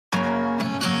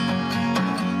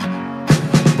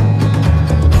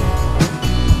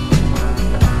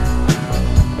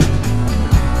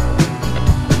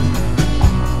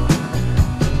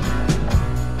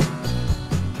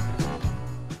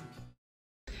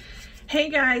Hey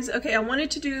guys, okay, I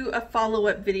wanted to do a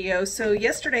follow-up video. So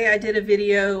yesterday I did a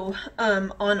video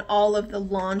on all of the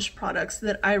launch products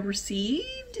that I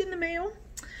received in the mail.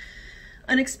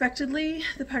 Unexpectedly,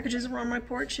 the packages were on my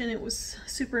porch and it was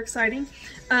super exciting.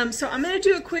 So I'm going to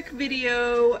do a quick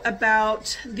video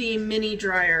about the mini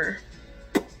dryer.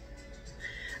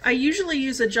 I usually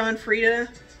use a John Frieda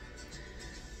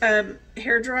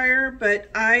hair dryer, but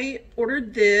I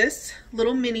ordered this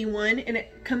little mini one and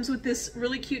it comes with this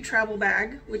really cute travel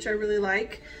bag, which I really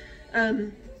like,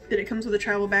 that it comes with a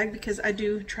travel bag because I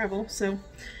do travel, so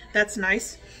that's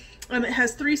nice. It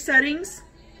has 3 settings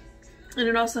and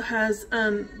it also has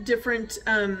different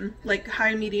like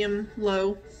high, medium,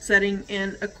 low setting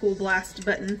and a cool blast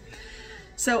button.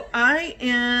 So I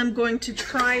am going to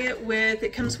try it with,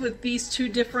 it comes with these two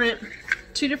different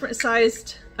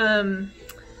sized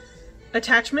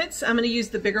attachments. I'm going to use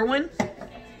the bigger one.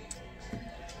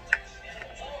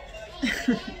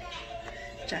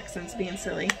 Jackson's being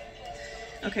silly.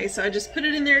 Okay, so I just put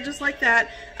it in there just like that.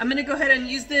 I'm going to go ahead and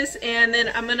use this, and then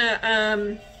I'm going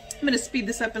to speed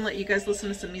this up and let you guys listen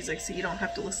to some music so you don't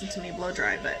have to listen to me blow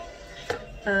dry.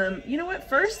 But you know what?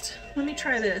 First, let me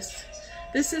try this.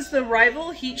 This is the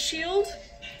Rival Heat Shield.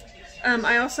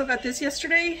 I also got this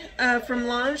yesterday from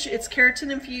Launch. It's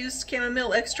keratin infused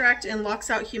chamomile extract and locks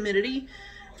out humidity.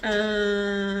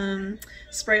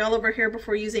 Spray all over hair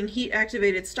before using heat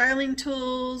activated styling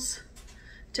tools.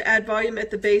 To add volume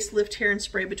at the base, lift hair and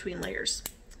spray between layers.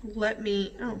 Let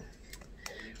me, oh,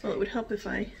 well, it would help if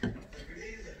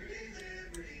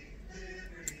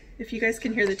you guys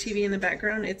can hear the TV in the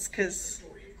background. It's because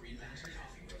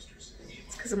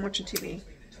I'm watching TV.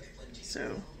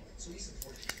 So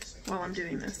while I'm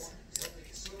doing this.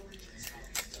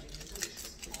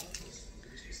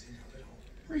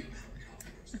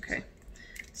 Okay,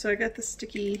 so I got the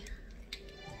sticky.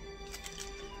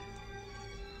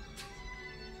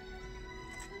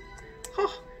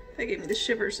 Oh, that gave me the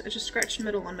shivers. I just scratched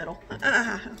metal on metal.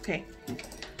 Okay.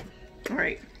 All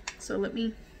right, so let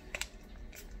me,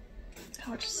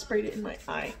 oh, I just sprayed it in my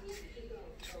eye.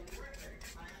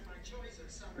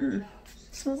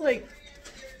 Smells like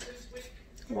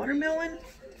watermelon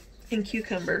and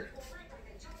cucumber.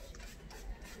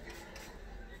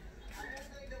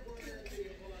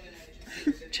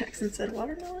 Jackson said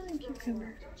watermelon and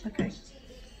cucumber. Okay.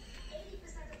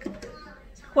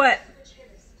 What?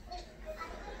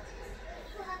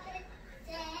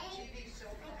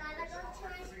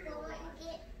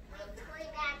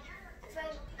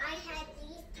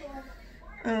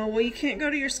 Oh, well, you can't go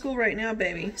to your school right now,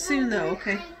 baby. Soon, though,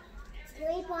 okay?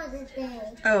 On the day.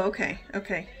 Oh, okay,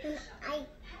 okay.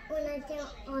 When I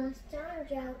tell on a star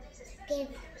joke, give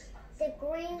the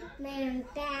green man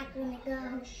back when it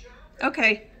goes.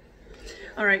 Okay.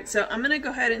 All right, so I'm gonna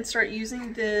go ahead and start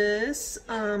using this.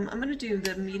 I'm gonna do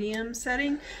the medium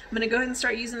setting. I'm gonna go ahead and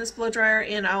start using this blow dryer,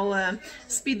 and I'll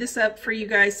speed this up for you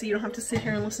guys so you don't have to sit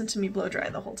here and listen to me blow dry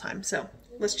the whole time. So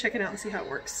let's check it out and see how it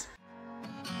works.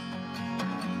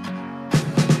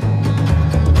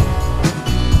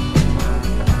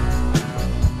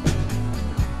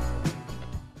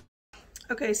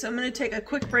 Okay, so I'm going to take a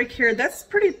quick break here. That's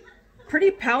pretty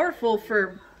powerful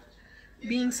for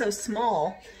being so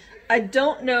small. I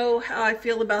don't know how I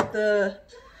feel about the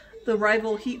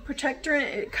Rival heat protector.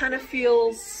 It kind of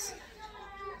feels,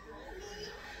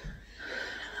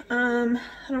 I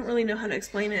don't really know how to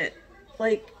explain it.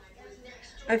 Like,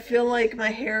 I feel like my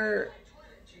hair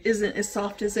isn't as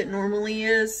soft as it normally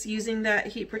is using that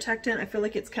heat protectant. I feel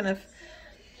like it's kind of,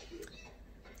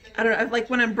 I don't know, like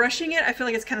when I'm brushing it, I feel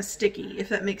like it's kind of sticky, if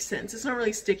that makes sense. It's not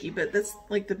really sticky, but that's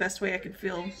like the best way I can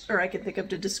feel, or I can think of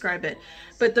to describe it.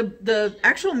 But the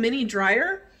actual mini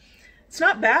dryer, it's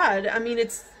not bad. I mean,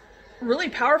 it's really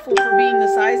powerful for being the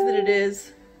size that it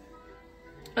is.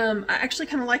 I actually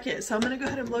kind of like it, so I'm going to go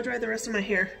ahead and blow dry the rest of my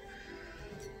hair.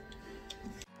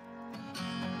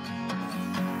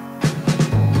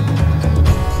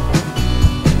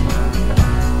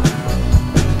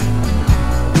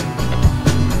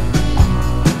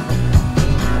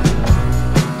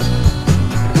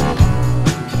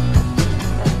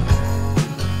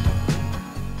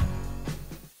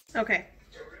 Okay,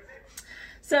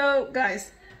 so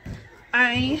guys,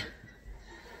 I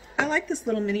like this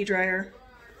little mini dryer.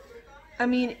 I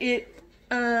mean, it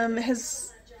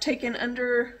has taken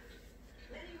under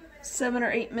 7 or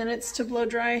 8 minutes to blow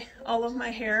dry all of my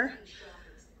hair.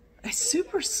 It's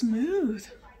super smooth.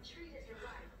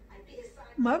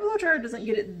 My blow dryer doesn't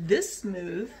get it this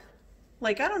smooth.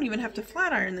 Like, I don't even have to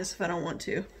flat iron this if I don't want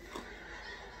to.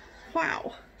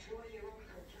 Wow.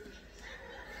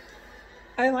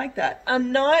 I like that.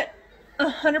 I'm not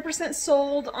 100%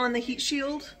 sold on the heat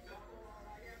shield.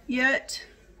 yet.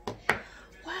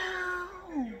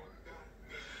 Wow.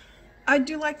 I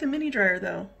do like the mini dryer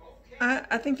though.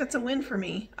 I think that's a win for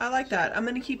me. I like that. I'm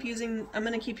gonna keep using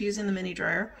the mini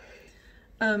dryer.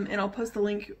 And I'll post the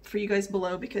link for you guys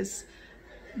below because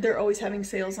they're always having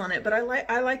sales on it. But I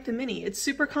like the mini. It's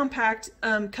super compact,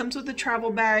 comes with a travel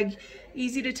bag,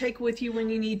 easy to take with you when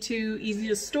you need to, easy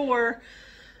to store,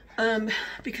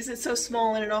 because it's so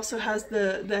small, and it also has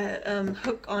the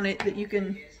hook on it that you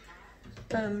can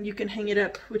hang it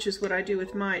up, which is what I do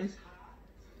with mine.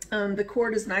 The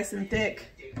cord is nice and thick.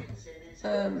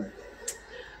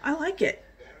 I like it.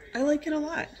 I like it a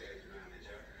lot.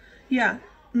 Yeah.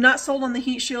 Not sold on the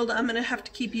heat shield. I'm gonna have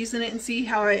to keep using it and see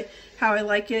how I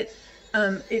like it.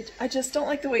 I just don't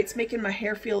like the way it's making my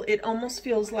hair feel. It almost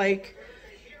feels like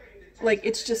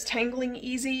it's just tangling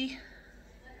easy.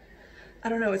 I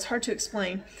don't know, it's hard to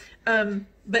explain.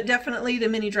 But definitely the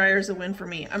mini dryer is a win for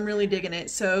me. I'm really digging it.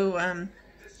 So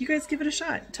you guys give it a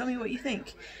shot. Tell me what you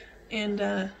think.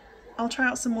 And I'll try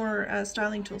out some more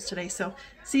styling tools today. So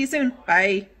see you soon.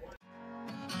 Bye.